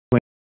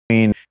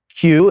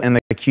Q and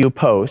the Q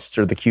posts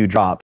or the Q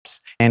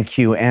drops and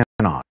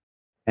QAnon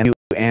and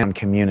QAnon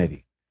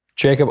community.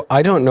 Jacob,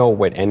 I don't know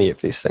what any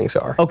of these things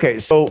are. Okay,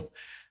 so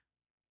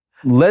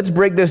let's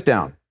break this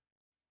down.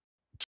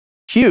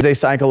 Q is a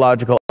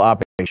psychological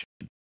operation.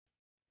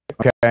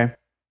 Okay?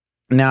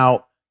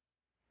 Now,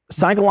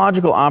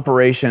 psychological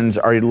operations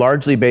are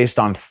largely based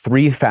on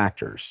three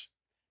factors.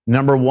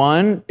 Number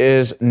one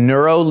is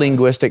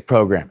neuro-linguistic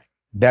programming.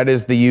 That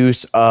is the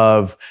use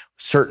of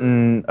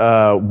certain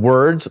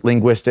words,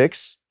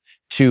 linguistics,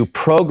 to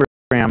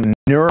program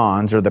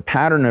neurons or the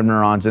pattern of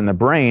neurons in the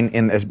brain,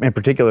 in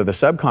particular the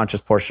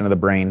subconscious portion of the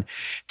brain,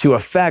 to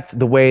affect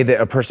the way that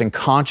a person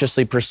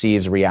consciously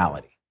perceives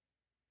reality.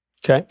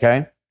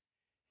 Okay?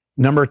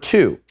 Number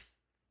two,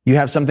 you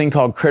have something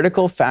called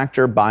critical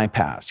factor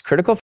bypass.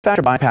 Critical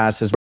factor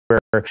bypass is where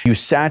you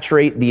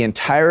saturate the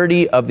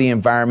entirety of the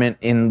environment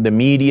in the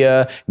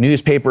media,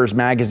 newspapers,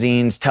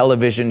 magazines,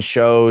 television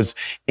shows,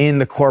 in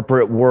the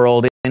corporate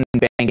world, in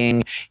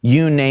banking,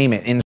 you name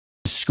it, in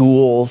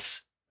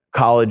schools,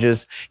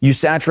 colleges. You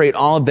saturate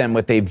all of them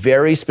with a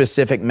very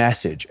specific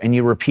message and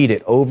you repeat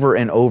it over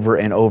and over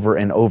and over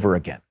and over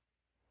again.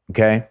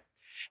 Okay?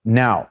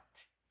 Now,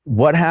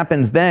 what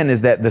happens then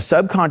is that the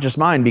subconscious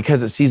mind,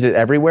 because it sees it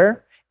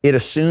everywhere, it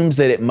assumes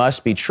that it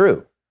must be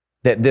true,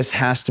 that this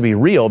has to be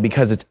real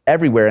because it's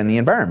everywhere in the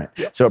environment.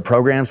 Yep. So it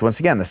programs, once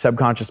again, the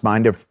subconscious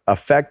mind to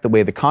affect the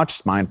way the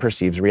conscious mind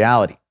perceives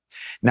reality.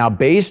 Now,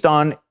 based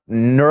on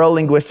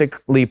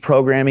neuro-linguistically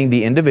programming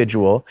the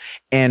individual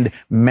and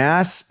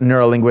mass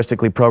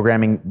neuro-linguistically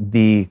programming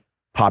the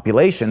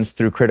populations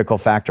through critical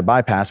factor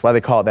bypass, why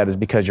they call it that is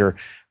because your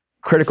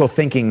critical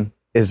thinking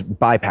is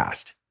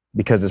bypassed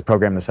because it's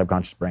programmed in the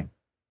subconscious brain.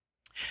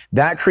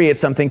 That creates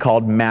something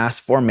called mass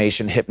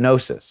formation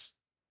hypnosis.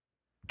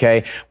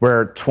 Okay,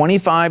 where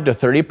 25 to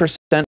 30%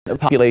 of the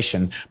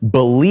population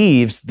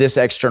believes this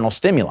external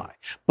stimuli,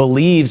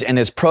 believes and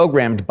is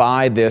programmed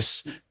by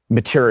this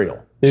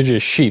material. They're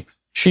just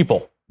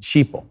sheeple.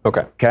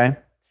 Okay.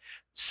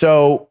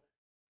 So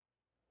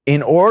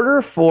in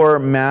order for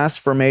mass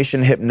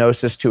formation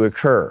hypnosis to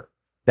occur,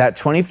 that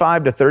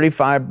 25 to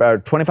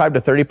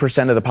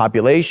 30% of the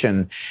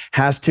population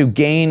has to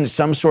gain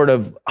some sort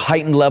of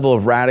heightened level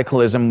of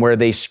radicalism where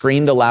they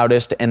scream the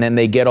loudest and then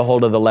they get a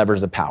hold of the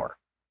levers of power.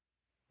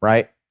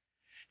 Right?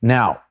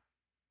 Now,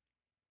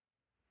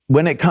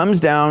 when it comes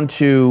down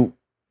to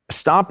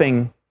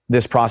stopping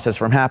this process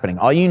from happening,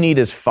 all you need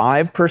is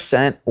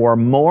 5% or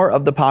more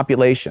of the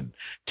population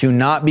to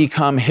not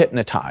become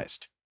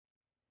hypnotized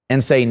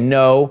and say,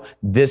 no,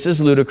 this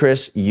is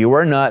ludicrous, you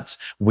are nuts,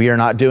 we are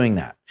not doing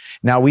that.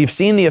 Now, we've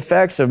seen the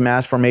effects of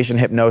mass formation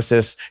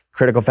hypnosis,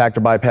 critical factor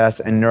bypass,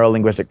 and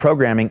neuro-linguistic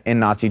programming in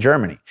Nazi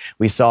Germany.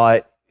 We saw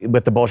it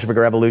with the Bolshevik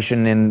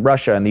Revolution in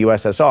Russia and the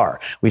USSR.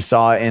 We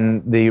saw it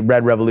in the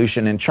Red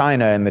Revolution in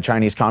China and the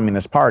Chinese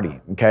Communist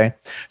Party, okay?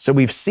 So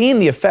we've seen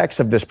the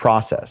effects of this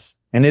process,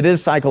 and it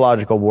is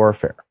psychological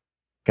warfare,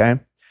 okay?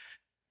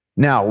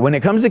 Now, when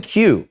it comes to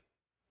Q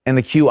and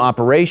the Q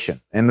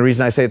operation, and the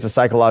reason I say it's a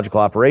psychological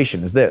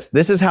operation is this.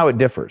 This is how it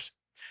differs.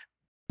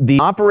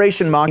 The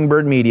Operation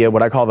Mockingbird media,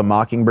 what I call the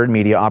Mockingbird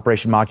media,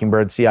 Operation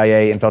Mockingbird,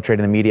 CIA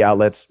infiltrating the media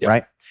outlets, yep.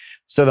 Right?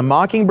 So the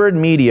Mockingbird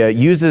media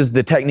uses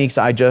the techniques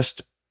I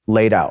just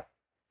laid out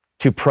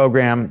to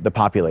program the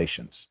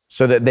populations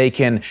so that they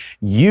can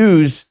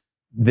use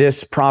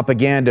this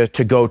propaganda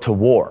to go to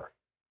war.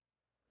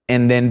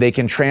 And then they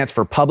can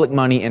transfer public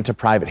money into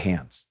private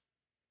hands.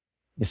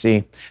 You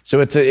see?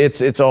 So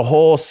it's a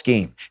whole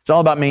scheme. It's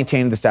all about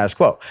maintaining the status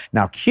quo.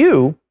 Now,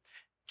 Q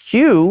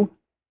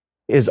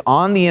is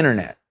on the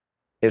internet.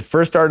 It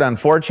first started on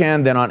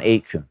 4chan, then on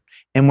 8kun.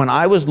 And when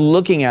I was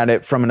looking at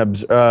it from an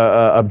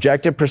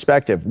objective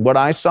perspective, what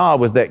I saw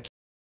was that